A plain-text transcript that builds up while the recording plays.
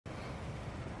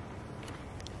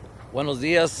Buenos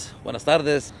días, buenas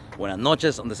tardes, buenas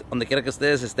noches, donde quiera que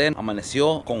ustedes estén.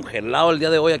 Amaneció congelado el día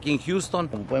de hoy aquí en Houston.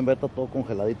 Como pueden ver, está todo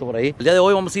congeladito por ahí. El día de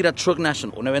hoy vamos a ir a Truck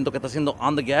National, un evento que está haciendo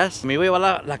OnDGas. Me iba a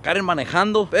llevar la Karen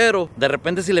manejando, pero de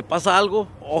repente si le pasa algo,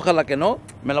 ojalá que no,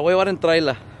 me la voy a llevar en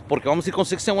trailer. Porque vamos a ir con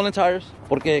 16 Wheeling Tires.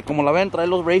 Porque como la ven, trae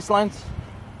los race lines.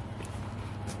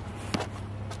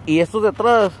 Y estos de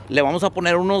atrás le vamos a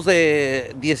poner unos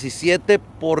de 17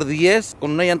 por 10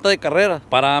 con una llanta de carrera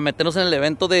para meternos en el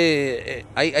evento de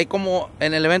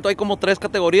en el evento hay como 3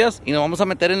 categorías y nos vamos a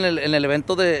meter en el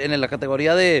evento en la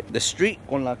categoría de street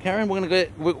con la Karen. We're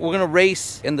gonna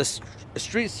race in the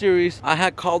street series. I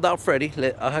had called out Freddy.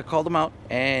 I had called him out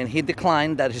and he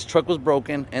declined that his truck was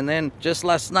broken. And then just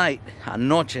last night,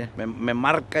 anoche, me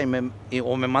marca y me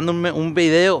manda un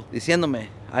video diciéndome,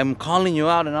 I'm calling you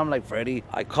out, and I'm like, Freddy,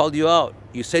 I called you out.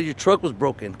 You said your truck was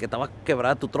broken, que estaba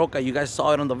quebrada tu troca. You guys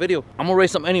saw it on the video. I'm gonna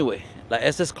race him anyway. La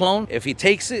SS clone, if he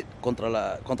takes it contra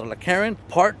la Karen,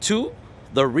 part 2,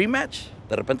 the rematch,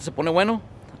 de repente se pone bueno.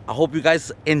 I hope you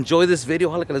guys enjoy this video.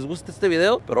 Ojalá que les guste este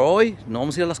video. Pero hoy no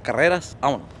vamos a ir a las carreras.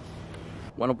 Vámonos.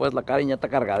 Bueno, pues la Karen ya está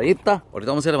cargadita. Ahorita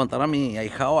vamos a levantar a mi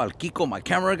ahijado, al Kiko, my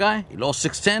camera guy. Y luego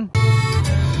 610.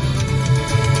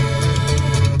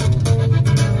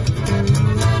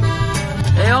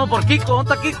 Vamos por Kiko,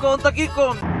 ¿dónde está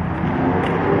Kiko?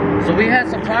 So we had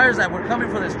some tires that were coming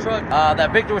for this truck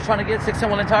that Victor was trying to get, 16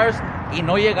 Wheeling tires, y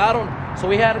no llegaron. So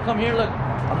we had to come here, look,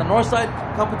 on the north side,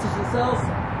 competition cells.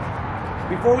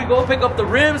 Before we go pick up the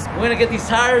rims, we're gonna get these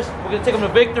tires, we're gonna take them to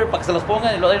Victor para que se los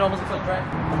pongan y luego ahí nos vamos a ir track.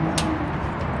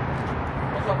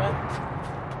 What's up, man?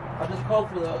 I just called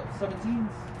for the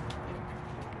 17s.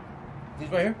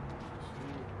 These right here?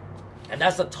 And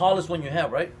that's the tallest one you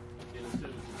have, right?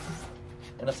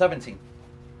 And a 17,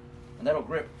 and that'll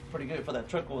grip pretty good for that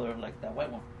truck over there, like that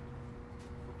white one.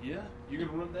 Yeah, you're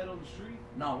gonna run that on the street?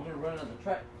 No, we're gonna run it on the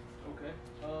track. Okay.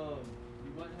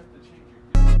 You might have to change your.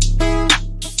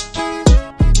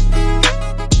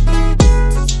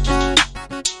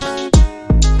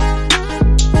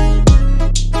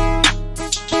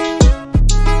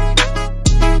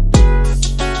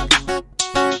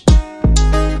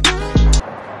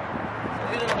 So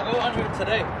we're gonna go on here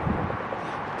today.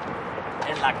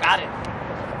 En la Karen.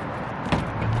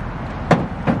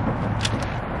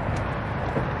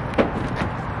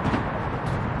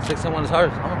 Six and one is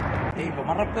hard. Hey, lo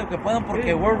más rápido que puedan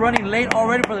porque we're running late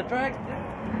already for the track.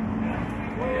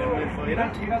 You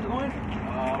guys going?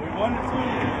 We wanted to.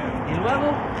 Y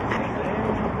luego.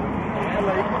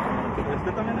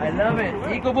 I love it.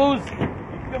 Eco Boost.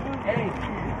 Hey.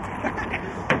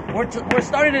 We're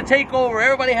starting to take over.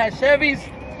 Everybody has Chevys.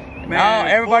 Man, now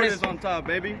everybody's Ford is on top,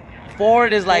 baby.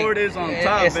 Ford is like, Ford is on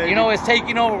top, baby. You know, it's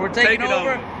taking over. We're taking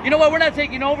over. You know what? We're not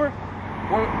taking over.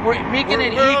 We're making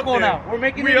it equal now. We're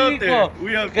making it equal.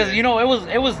 Because you know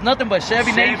it was nothing but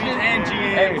Chevy Nation and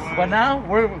GMs. Hey, but now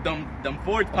we're them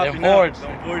Fords popping Fords.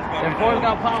 Them Fords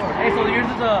got power. Hey, so yours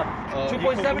is a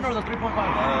 2.7 or the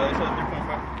 3.5? It's a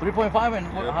 3.5. 3.5, and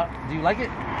do you like it?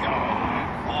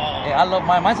 Hey, I love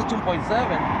mine. Mine's a 2.7,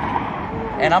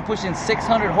 and I'm pushing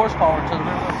 600 horsepower to the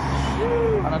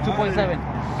rear on a 2.7.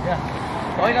 Yeah.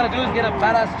 So all you gotta do is get a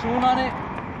badass tune on it,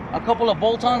 a couple of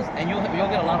bolt-ons, and you'll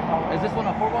get a lot of power. Is this one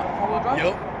a four-wheel drive?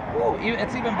 Yep. Ooh,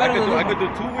 it's even better than this I could do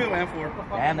 2-wheel and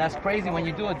 4. And that's crazy when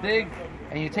you do a dig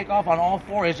and you take off on all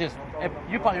 4. It's just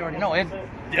you probably already know it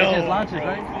just launches,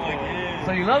 right? Yeah.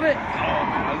 So you love it? Oh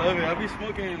man, I love it. I'll be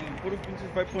smoking puro pinches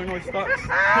 5.0 stocks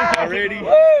already.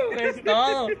 Woo! Es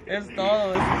todo.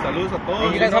 Saludos a todos.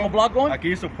 And you guys have a blog going?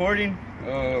 Aquí supporting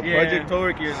Project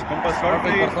Torque, y el compa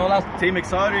Scarface, Team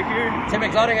Exotic here. Team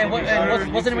Exotic, and what's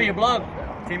the name of your blog?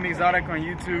 Team Exotic on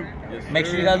YouTube. Yes, make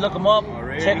sure you guys look them up.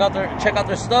 Already. Check out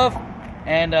their stuff,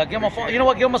 and give them a follow. You know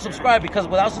what? Give them a subscribe, because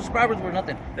without subscribers, we're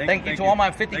nothing. Thank you to all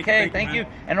my 50K. Thank you.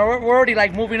 And we're already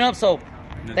like moving up, so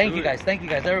thank you guys,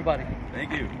 everybody.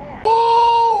 Thank you.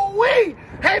 Ooh-wee!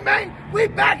 Hey man, we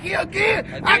back here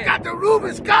again. I got the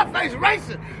Ruben Scarface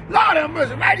Racing. Lord have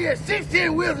mercy, right here,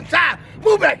 16 wheels and tires.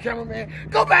 Move back, cameraman.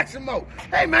 Go back some more.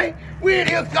 Hey man, we in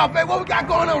here, Scarface. What we got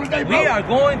going on today, bro? We are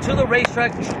going to the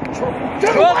racetrack.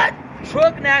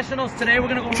 Truck Nationals today. We're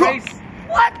gonna go race.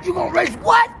 What? You gonna race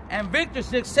what? And Victor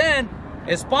 610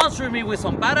 is sponsoring me with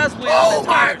some badass wheels and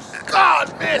tires. Oh my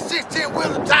God, man! 16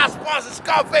 wheels and tires sponsor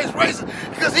Scarface Racing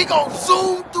because he gonna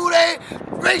zoom through that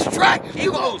racetrack.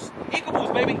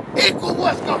 EcoBoost, baby. Equal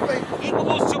what, Scarface?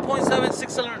 EcoBoost 2.7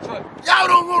 6-cylinder truck. Y'all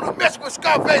don't want to mess with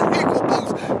Scarface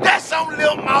EcoBoost. That's some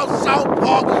little mouse South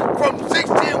Park from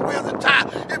 16 wheels and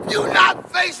tires. If you not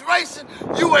face racing,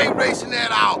 you ain't racing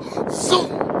at all. Zoom.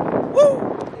 Woo.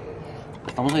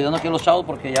 Estamos ayudando aquí a los chavos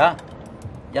porque ya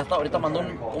Ya está, ahorita mandó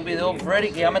un video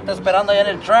Freddy que ya me está esperando allá en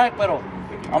el track, pero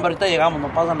hombre, ahorita llegamos, no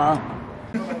pasa nada.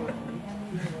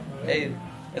 Hey,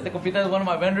 este compita es one of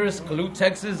my vendors, Colude,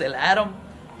 Texas, el Adam.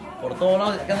 Por todos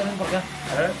lados, ¿qué andan por acá?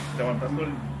 Levantando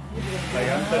la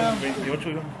llanta del 28,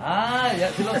 yo. Ah, ya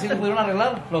sí lo pudieron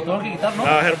arreglar, lo tuvieron que quitar, ¿no? I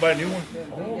had to buy a new one.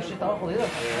 Oh, shit, estaba jodido.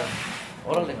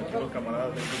 Órale. Los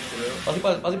camaradas de ¿Vas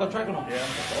para el track o no?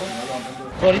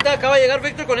 So, ahorita acaba de llegar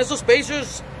Victor con esos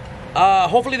spacers.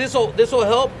 Hopefully this will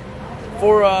help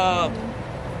for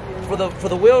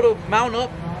the wheel to mount up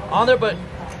on there. But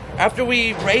after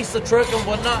we race the truck and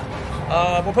whatnot,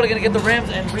 we're probably gonna get the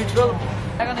rims and re-drill them.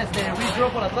 Hagan re-drill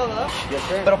por atrás, ¿verdad? Yes,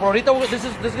 sir. Pero por ahorita this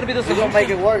is gonna be the solution. We'll make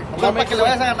it work. No, para que le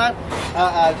vayas a ganar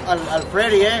al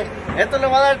Freddy, Esto le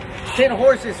va a dar 10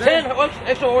 horses, 10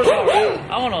 extra horses.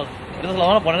 Vámonos. Entonces lo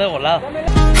van a poner de volada.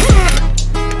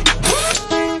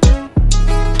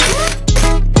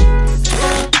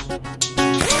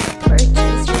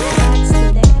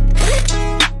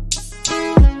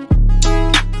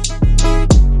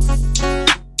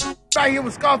 Right here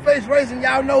with Scarface Racing,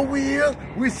 y'all know who we is.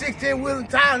 We 16 Wheeling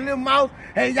Tire, Little Mouse.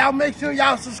 Hey, y'all make sure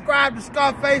y'all subscribe to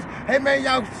Scarface. Hey, man,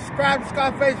 y'all subscribe to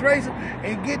Scarface Racing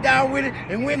and get down with it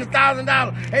and win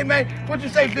 $1,000. Hey, man, what you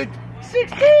say, dude?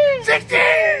 16!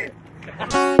 16!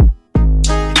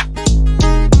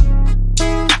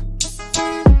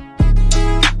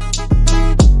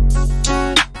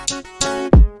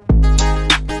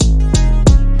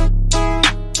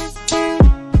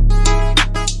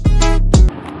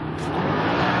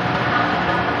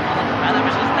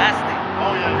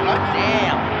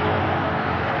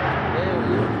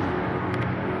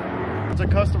 It's a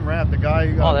custom wrap. The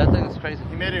guy. Oh, that thing is crazy.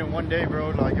 He made it in one day, bro.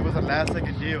 Like it was a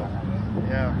last-second deal.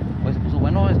 Yeah. Pues se puso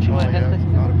bueno, es chingo de Yeah.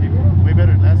 gente. A lot of people. Way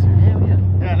better than last year. Yeah.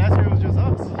 Yeah, last year it was just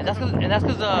us. And that's because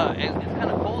it's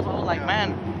kind of cold. So I was like,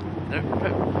 man,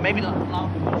 maybe not.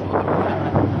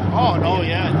 Oh no,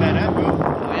 yeah, it's badass, bro.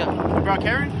 Oh yeah. You brought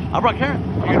Karen? I brought Karen.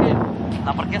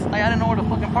 Now, porque I didn't know where the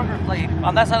fucking parker, like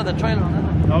on that side of the trailer. On that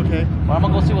side. Okay. But I'm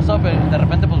gonna go see what's up, and de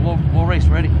repente pues we'll race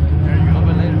ready. There you A little go.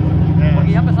 bit later. Yeah.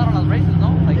 Porque ya empezaron las races, ¿no?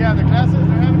 Like, Yeah, the classes,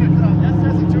 they're having that's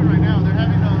testing tune right now. They're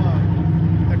having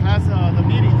the class, the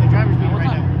meeting, the driver's meeting What right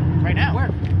time? now. Right now. Where?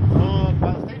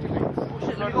 By the staging lanes. Oh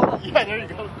shit, let me go. Yeah, there you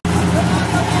go.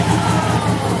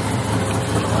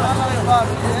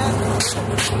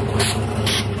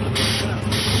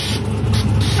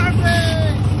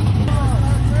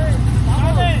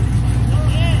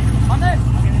 ¿Mande?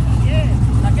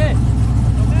 ¿La qué?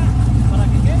 ¿Para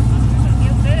qué qué?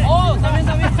 Oh, está bien,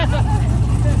 está bien.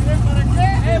 ¿Para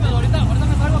qué? Pero ahorita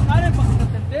me traigo a Karen para que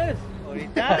te enteres.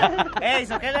 ¿Ahorita?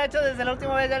 ¿Eso qué le ha hecho desde la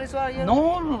última vez? ¿Ya lo hizo ayer?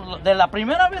 No, de la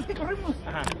primera vez que corrimos.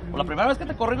 Ajá. O la primera vez que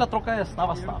te corrí la troca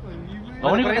estaba stop.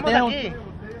 Lo único que tenía aquí?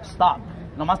 stop.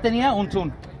 Nomás tenía un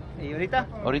tune. ¿Y ahorita?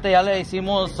 Ahorita ya le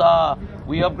hicimos,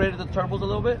 we upgraded the turbos a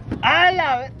little bit. ¡Ah,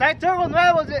 trae turbos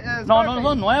nuevos! No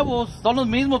son nuevos, son los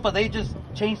mismos, but they just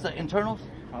changed the internals.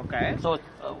 Okay. So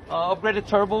upgraded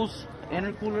turbos,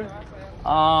 intercooler.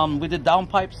 We did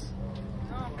downpipes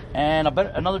and a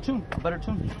better tune.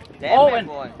 Damn,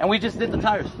 boy. And we just did the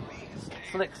tires,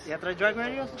 slicks, ¿Ya trae drag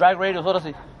radios? drag radios, ahora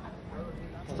sí.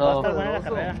 Va a estar buena la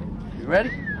carrera. You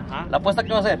ready? Ajá. La apuesta que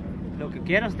va a hacer. Lo que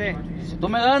quiera usted. Si tú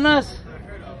me ganas,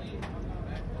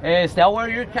 I'll wear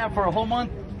your cap for a whole month.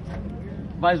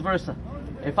 Vice versa.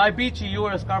 If I beat you, you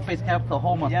wear a Scarface cap the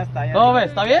whole month. Ya está, ya ¿Cómo está. ves?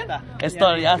 ¿Está bien? Ya está.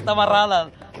 Esto ya está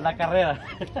amarrada la carrera.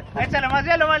 Échale más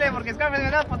hielo, vale, porque Scarface me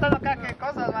está apuntando acá que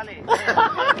cosas, vale.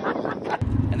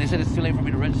 And they said it's too late for me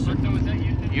to register.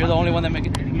 You're the only one that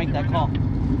can make that call.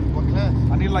 What class?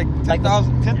 I need like Like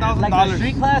 $10,000. Like the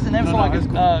street class and then No, so no, like it's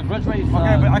cool. grudge race.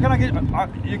 Okay, but I cannot get.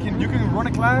 You can run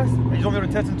a class, and you don't get to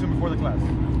test it to before the class.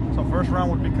 So first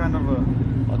round would be kind of a.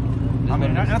 I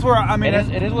mean, that's where I mean.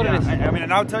 It is what it is. I mean,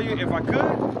 and I'll tell you, if I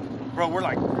could, bro, we're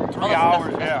like 3 that's-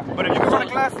 hours. Yeah, but if you can run a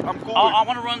class, I'm cool. I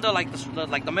want to run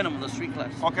the minimum, the street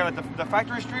class. Okay, like the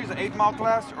factory street is an 8-mile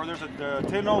class, or there's a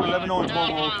 10-0, 11-0, and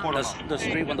 12-0 quarter mile. The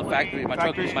street one, the factory. My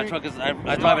Factory truck is. street?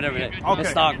 I drive it every day. Okay. It's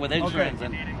stock with insurance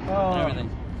Okay. and everything.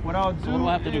 What I'll do, what do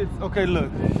I have to do? is, okay,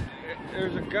 look,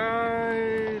 there's a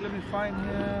guy, let me find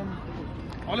him.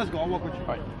 Oh, let's go, I'll walk with you. All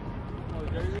right.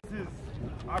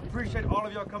 I appreciate all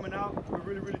of y'all coming out, we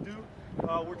really, really do.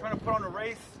 We're trying to put on a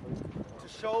race to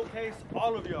showcase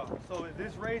all of y'all. So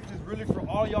this race is really for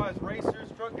all y'all as racers,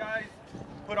 truck guys,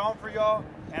 put on for y'all.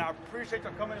 And I appreciate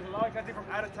y'all coming. There's a lot of guys from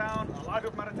out of town, a lot of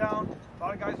people from out of town, a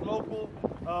lot of guys local.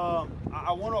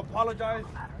 I want to apologize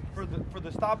for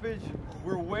the stoppage.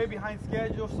 We're way behind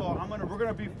schedule, so we're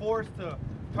gonna be forced to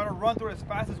try to run through it as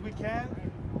fast as we can.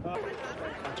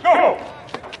 Go!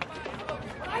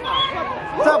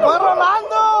 ¡Se fue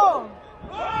Rolando!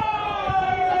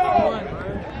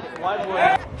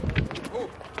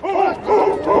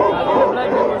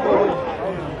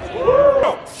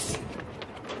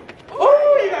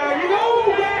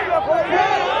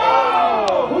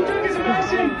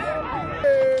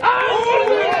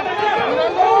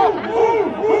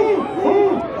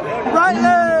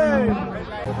 Ahora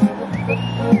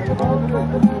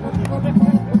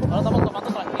estamos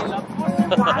tomando tranquila.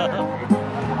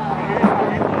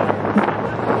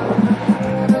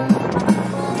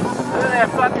 Look at that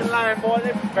fucking line, boy.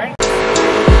 They bang.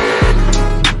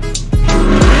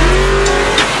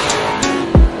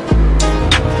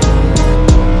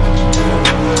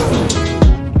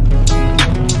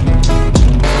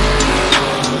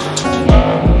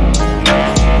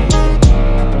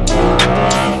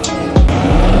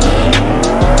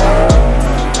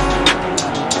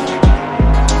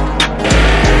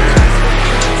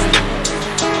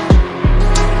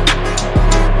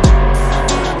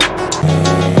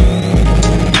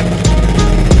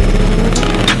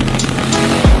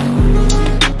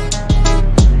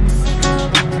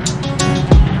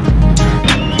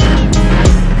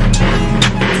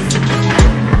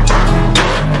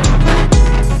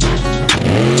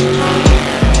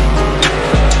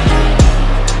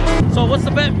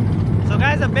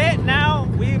 The bet now,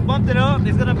 we bumped it up.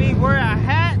 It's gonna be wear a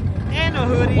hat and a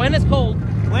hoodie. When it's cold,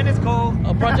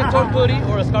 a Project Torque hoodie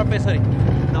or a Scarface hoodie.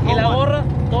 Y la gorra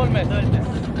todo el mes.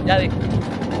 Ya dije.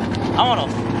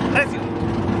 Vámonos. Let's go.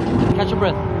 Catch your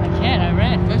breath. I can't, I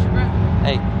ran. Catch your breath.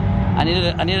 Hey, I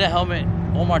needed a helmet.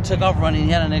 Omar took off running. He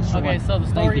had an extra one. Okay, so the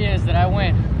story is that I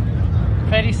went.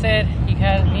 Freddie said he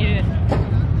needed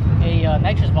a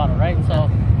nitrous bottle, right?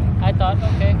 So I thought,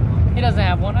 okay, he doesn't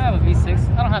have one. I have a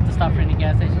V6. I don't have to stop for any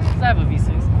gas stations because I have a V6.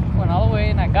 Went all the way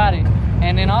and I got it.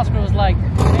 And then Oscar was like,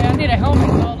 hey, I need a helmet.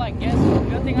 So I was like, yes,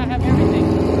 good thing I have everything.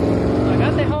 So I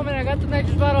got the helmet, I got the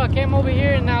nitrous bottle. I came over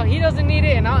here and now he doesn't need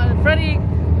it. And Freddie,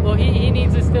 well, he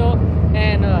needs it still.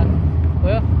 And,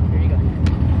 well, here you go.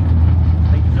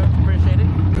 Thank you, sir. Appreciate it.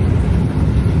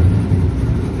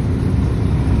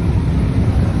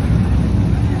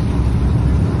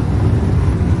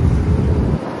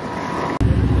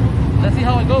 Let's see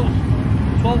how it goes.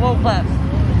 12-volt claps.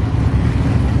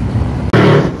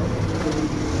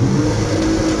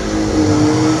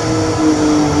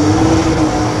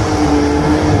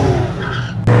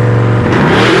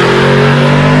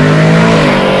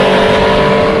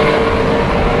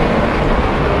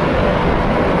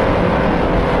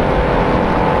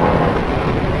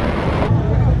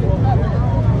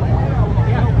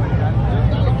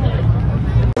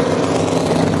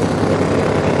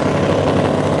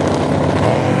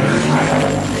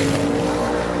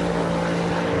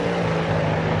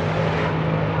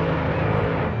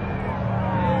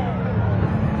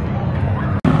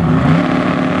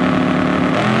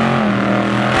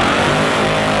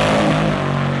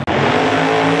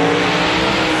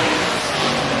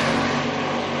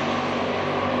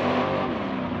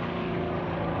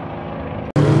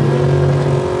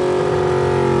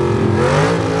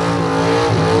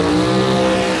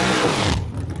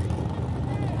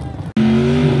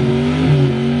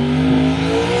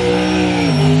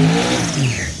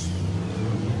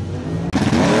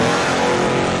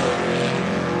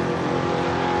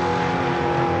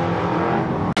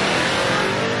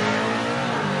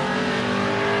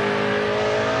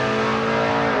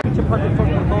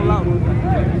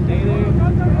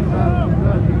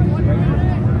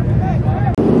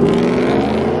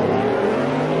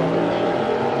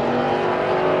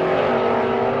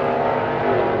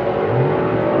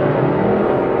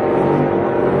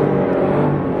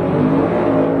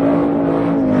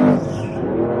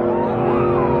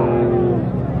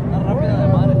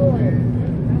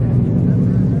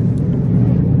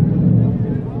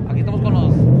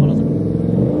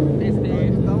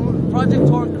 Project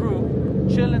Torque crew,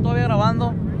 chilling, todavía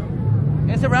grabando.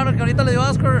 Ese round que ahorita le dio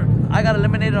a Oscar, I got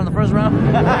eliminated on the first round.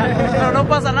 Pero no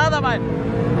pasa nada, man.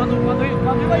 Cuando iba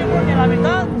yo por la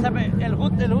mitad, el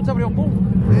hood se abrió, pum.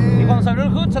 Y cuando se abrió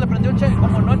el hood, se le prendió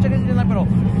como no check engine light, pero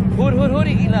hood,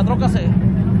 y la troca se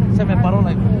me paró,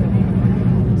 like.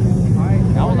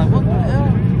 I was like, what the hell?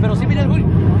 Pero sí miré el hood,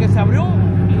 que se abrió,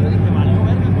 y yo dije, vale, no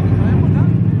verga, porque se ve por acá.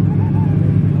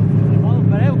 De modo,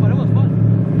 veremos, fun.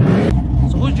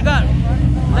 So who'd you got?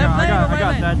 Left lane or right lane? I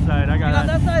got that side. You got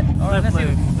that side? All right,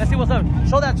 let's see what's up.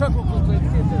 Show that truck real quick so you can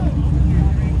see it there.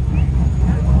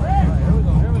 All right,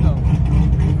 here we go.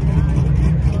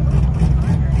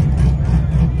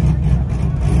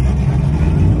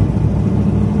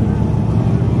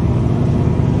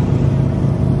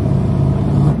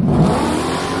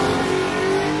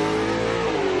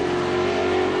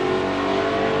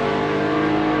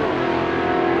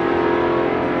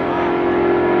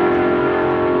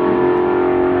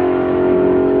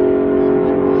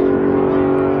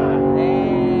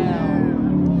 Damn.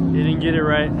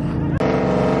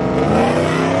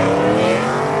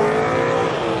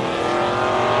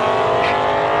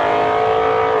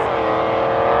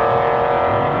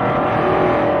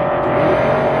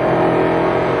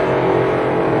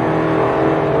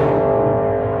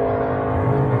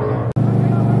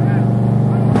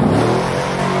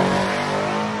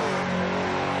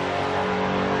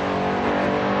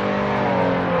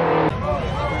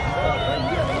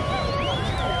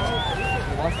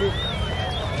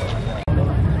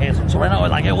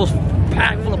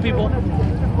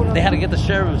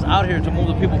 sheriffs out here to move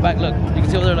the people back. Look, you can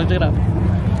see over there. Look, check it out.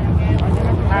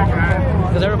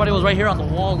 Because everybody was right here on the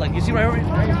wall. Like, you see right here?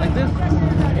 Like this?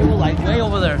 It was like way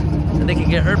over there. And they can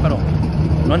get hurt, pero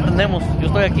no entendemos. Yo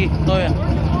estoy aquí todavía.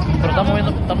 Pero estamos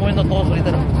viendo todos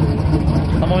ahorita.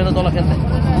 Estamos viendo toda la gente.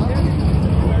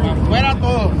 Fuera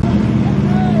todo.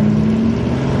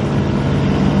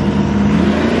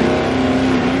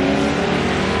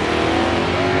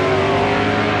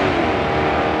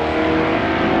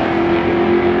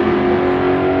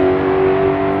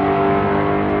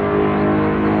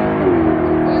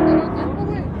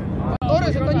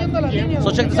 So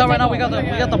check this out right now. We got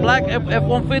the black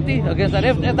F-150 against that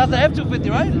that's the F-250,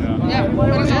 right? Yeah.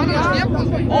 Pero son los tiempos,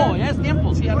 güey. Oh, ya es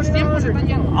tiempo. Sí, a los tiempos se están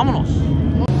yendo. Vámonos.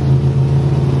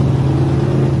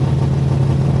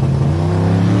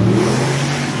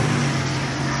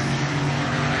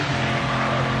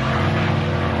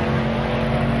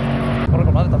 Corre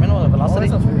con madre también, ¿no? De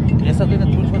Velocity. Esa tiene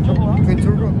Twin Turbo. Twin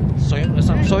Turbo.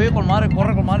 Soy con madre,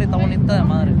 corre con madre, está bonita de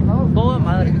madre. Todo de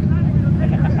madre.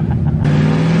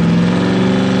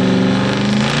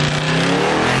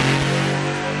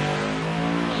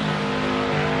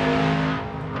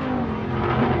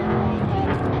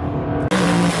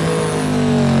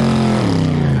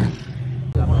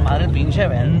 Madre, pinche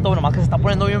evento, nomás que se está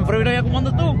poniendo bien frío. Mira, ¿cómo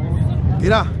andas tú?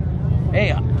 Mira.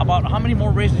 Hey, about how many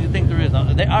more races do you think there is?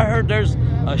 I heard there's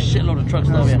a shitload of trucks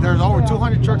todavía. There's over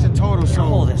 200 trucks in total,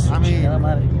 so I mean,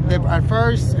 at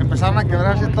first empezaron a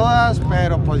quebrarse todas,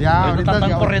 pero pues ya ahorita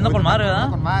están corriendo con madre,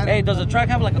 ¿verdad? Hey, does the track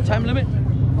have like a time limit?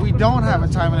 We don't have a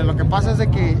time limit. Lo que pasa es de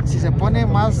que si se pone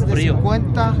más de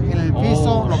 50 en el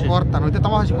piso, lo cortan. Ahorita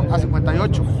estamos a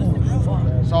 58.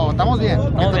 So, estamos bien.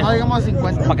 Mientras no llegamos a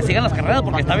 50. Para que sigan las carreras,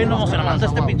 porque está bien emocionante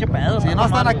este pinche pedo. Si no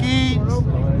están aquí,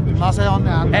 no sé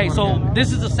dónde andan. Hey, so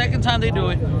this is the second time they do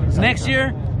it. Next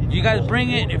year, you guys bring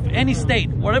it. If any state,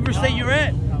 whatever state you're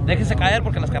at, déjense caer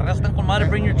porque las carreras están con madre.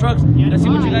 Bring your trucks. Let's see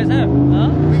what you guys have. Huh?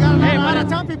 We got a lot of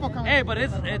town people coming. Hey, but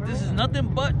this is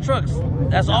nothing but trucks.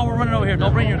 That's all we're running over here.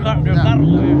 Don't bring your carro over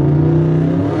here.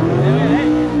 Hey,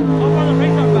 go for the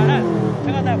race up, badass.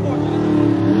 Check out that Ford.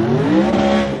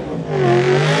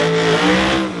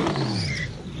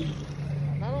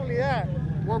 Not only that,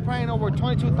 we're paying over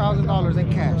 $22,000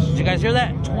 in cash. Did you guys hear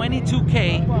that?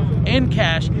 $22K in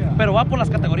cash, pero va por las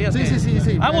categorías.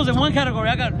 Sí. I was in one category.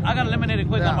 I got eliminated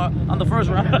quick on the first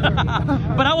round.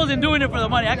 But I wasn't doing it for the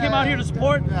money. I came out here to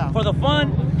support, for the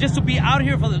fun, just to be out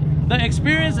here for the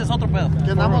experience. Es otro pedo.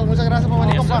 Que andamos, muchas gracias por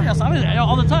venir, compa. Ya sabes,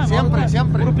 all the time.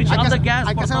 Siempre. Puro pinche OnDGas.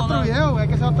 Hay que hacer otro video, hay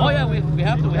que hacer otro. Oh yeah, we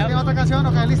have to. ¿Tiene otra canción?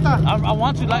 ¿Ok? ¿Lista? I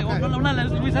want to, like, una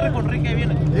Luis R. con Ricky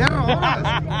viene. Hierro,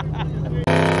 vámonos.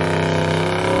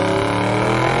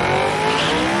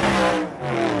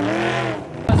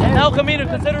 Now come in and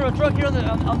consider a truck here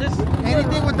on this.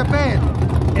 Anything with the bed.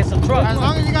 It's a truck. As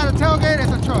long as you got a tailgate,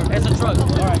 it's a truck. It's a truck.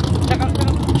 All right. Check out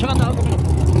the other one.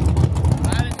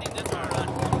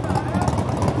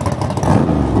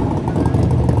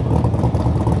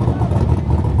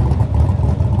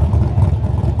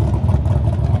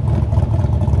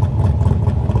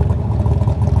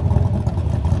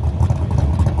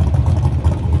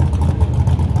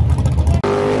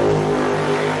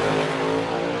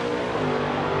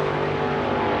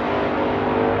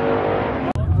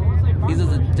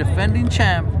 Defending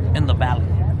champ in the valley.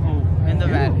 In the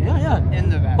valley. Yeah. In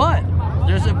the valley. But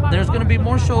there's gonna be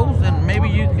more shows, and maybe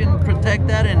you can protect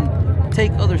that and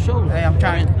take other shows. Hey, I'm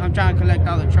trying to collect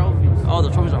all the trophies. Oh, the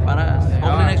trophies are badass.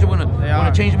 Hopefully next year we're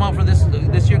gonna change them out for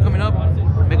this year coming up.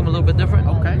 Make them a little bit different.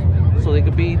 Okay. So they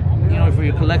could be, for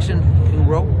your collection can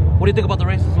grow. What do you think about the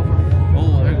races so far?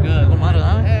 Oh, they're good.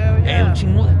 Un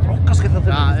chingo de trocas que te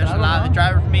there's a lot. The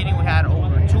drivers meeting, we had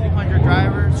over 200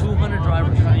 drivers. 200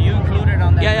 drivers. You included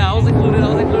on that? Yeah, I was included.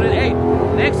 Hey,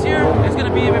 next year it's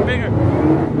gonna be even bigger.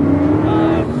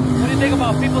 What do you think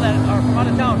about people that are from out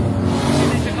of town? You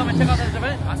think they should come and check out this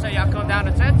event? I say y'all come down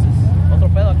to Texas. Otro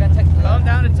pedo acá en Texas. Come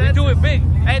down to Texas. We do it big.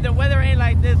 Hey, the weather ain't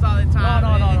like this all the time.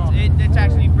 No. It's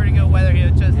actually pretty good weather here.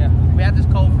 It's just we had this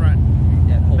cold front.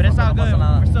 Yeah, cold but it's all good.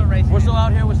 We're still racing. We're still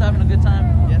out here. We're still having a good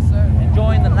time. Yes, sir.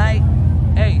 Enjoying the night.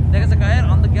 Hey, déjese caer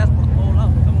on the gas por todo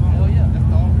lado. Come on. Hell yeah. Let's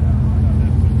go.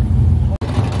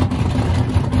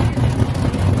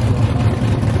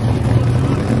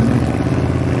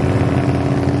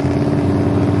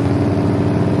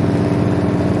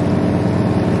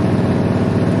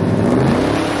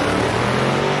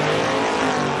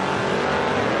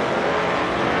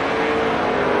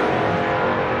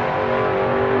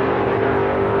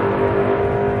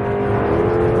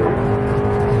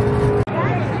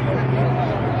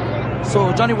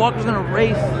 So Johnny Walker's gonna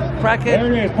race Crackhead.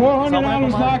 There it is,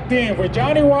 $400 locked in for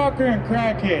Johnny Walker and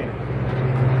Crackhead.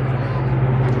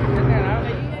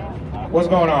 What's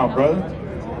going on, brother?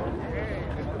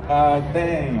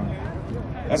 Dang.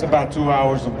 That's about 2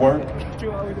 hours of work.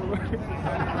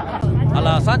 A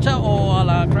la Sancha o a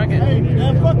la Crackhead? Hey,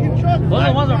 that fucking truck. Those are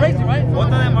the ones that are racing, right? Both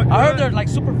of them are I heard good. they're like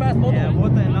super fast, both of them.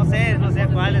 Both, no sé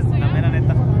cuál es la mera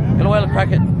neta. Yo lo voy a la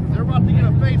Crackhead. They're about to get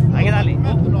a face. Hay que darle.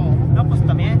 No, pues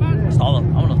también. Es todo.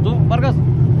 Vámonos. ¿Tú, Vargas?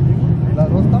 Las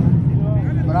dos están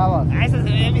bravas. Ah, esa se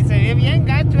ve bien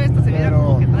gacho, esto se ve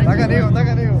como que trae. Está canijo, está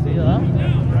canijo. Sí, ¿verdad?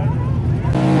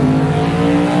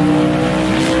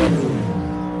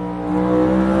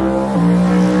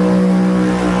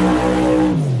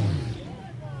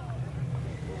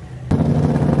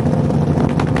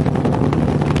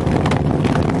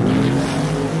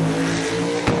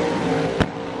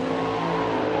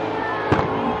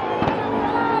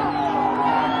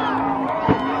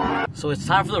 So it's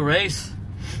time for the race.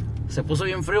 Se puso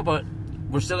bien frío, but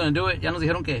we're still gonna do it. Ya nos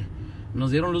dijeron que nos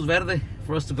dieron luz verde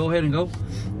for us to go ahead and go.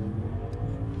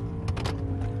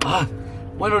 Ah,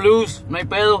 bueno, luz, no hay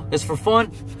pedo, it's for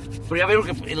fun. Pero ya vieron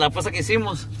que la pasa que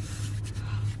hicimos.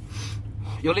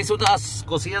 Yo le hice unas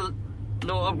cosillas,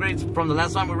 little upgrades from the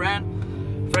last time we ran.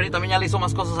 Freddy también ya le hizo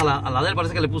más cosas a la de él,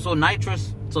 parece que le puso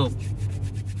nitrous. So,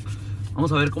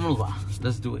 vamos a ver cómo nos va.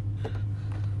 Let's do it.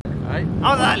 Alright.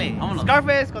 Vamos a darle. Vámonos.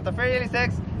 Scarface contra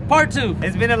FreddyLSX. Part 2.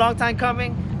 It's been a long time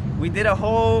coming. We did a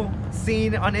whole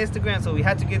scene on Instagram, so we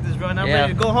had to get this run. I'm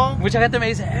ready to go home. Mucha gente me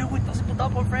dice, güey, ¿estás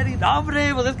imputado por Freddy? No,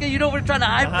 hombre, pues es que, you know, we're trying to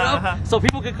hype it up so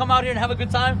people can come out here and have a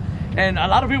good time. And a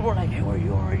lot of people were like, hey, where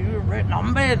you are? You red? No,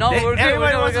 hombre, no, we're good.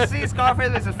 Everybody wants to see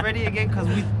Scarface versus Freddy again because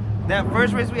that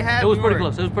first race we had, it was pretty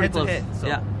close. It was pretty close. Hit, so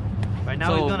yeah. Right now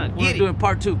So we're gonna we're get doing it.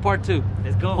 part 2. Part 2.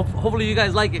 Let's go. Hopefully you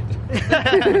guys like it.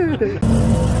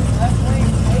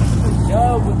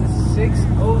 Joe with a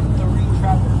 603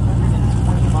 traffic,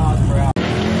 120 miles per hour.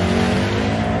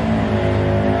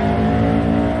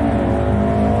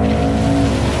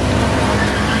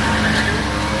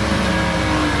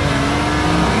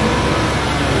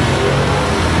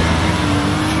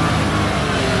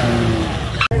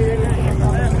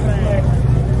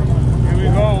 Here we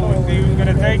go. We'll see who's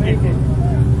gonna take it.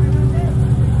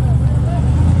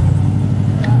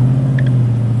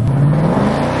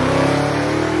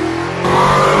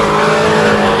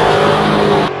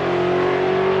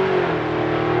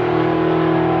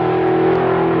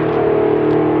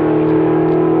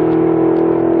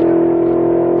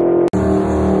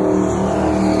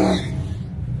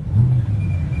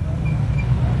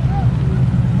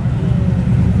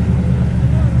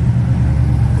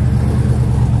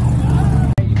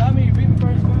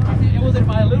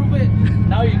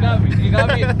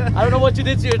 I don't know what you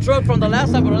did to your truck from the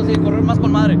last time, but I was going to correr más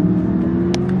con madre.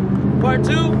 Part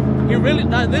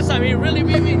 2, this time he really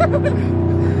beat me.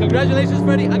 Congratulations,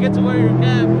 Freddy. I get to wear your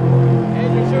cap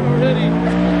and your shirt already. The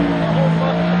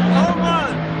whole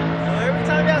month. So every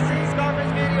time y'all see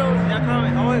Scarface videos, y'all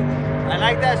comment, oh, I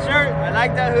like that shirt, I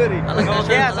like that hoodie. I like that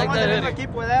shirt, I like that hoodie.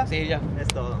 Equipo, ¿verdad? Sí, ya. Es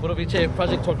todo. Puro pinche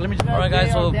Project Torque. Alright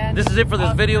guys, so this is it for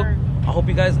this video. I hope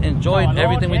you guys enjoyed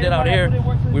everything we did out here.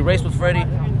 We raced with Freddy.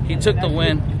 He took the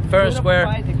win, fair and square.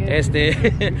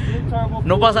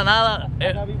 No pasa nada.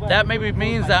 That maybe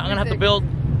means that I'm gonna have to build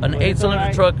an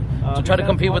 8-cylinder truck to try to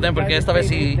compete with them, porque esta vez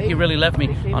he really left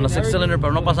me on a 6-cylinder,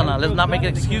 pero no pasa nada. Let's not make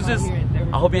excuses.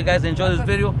 I hope you guys enjoyed this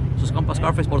video. Sus compas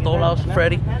Scarface por todos lados,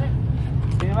 Freddy.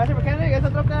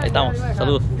 Ahí estamos,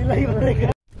 salud.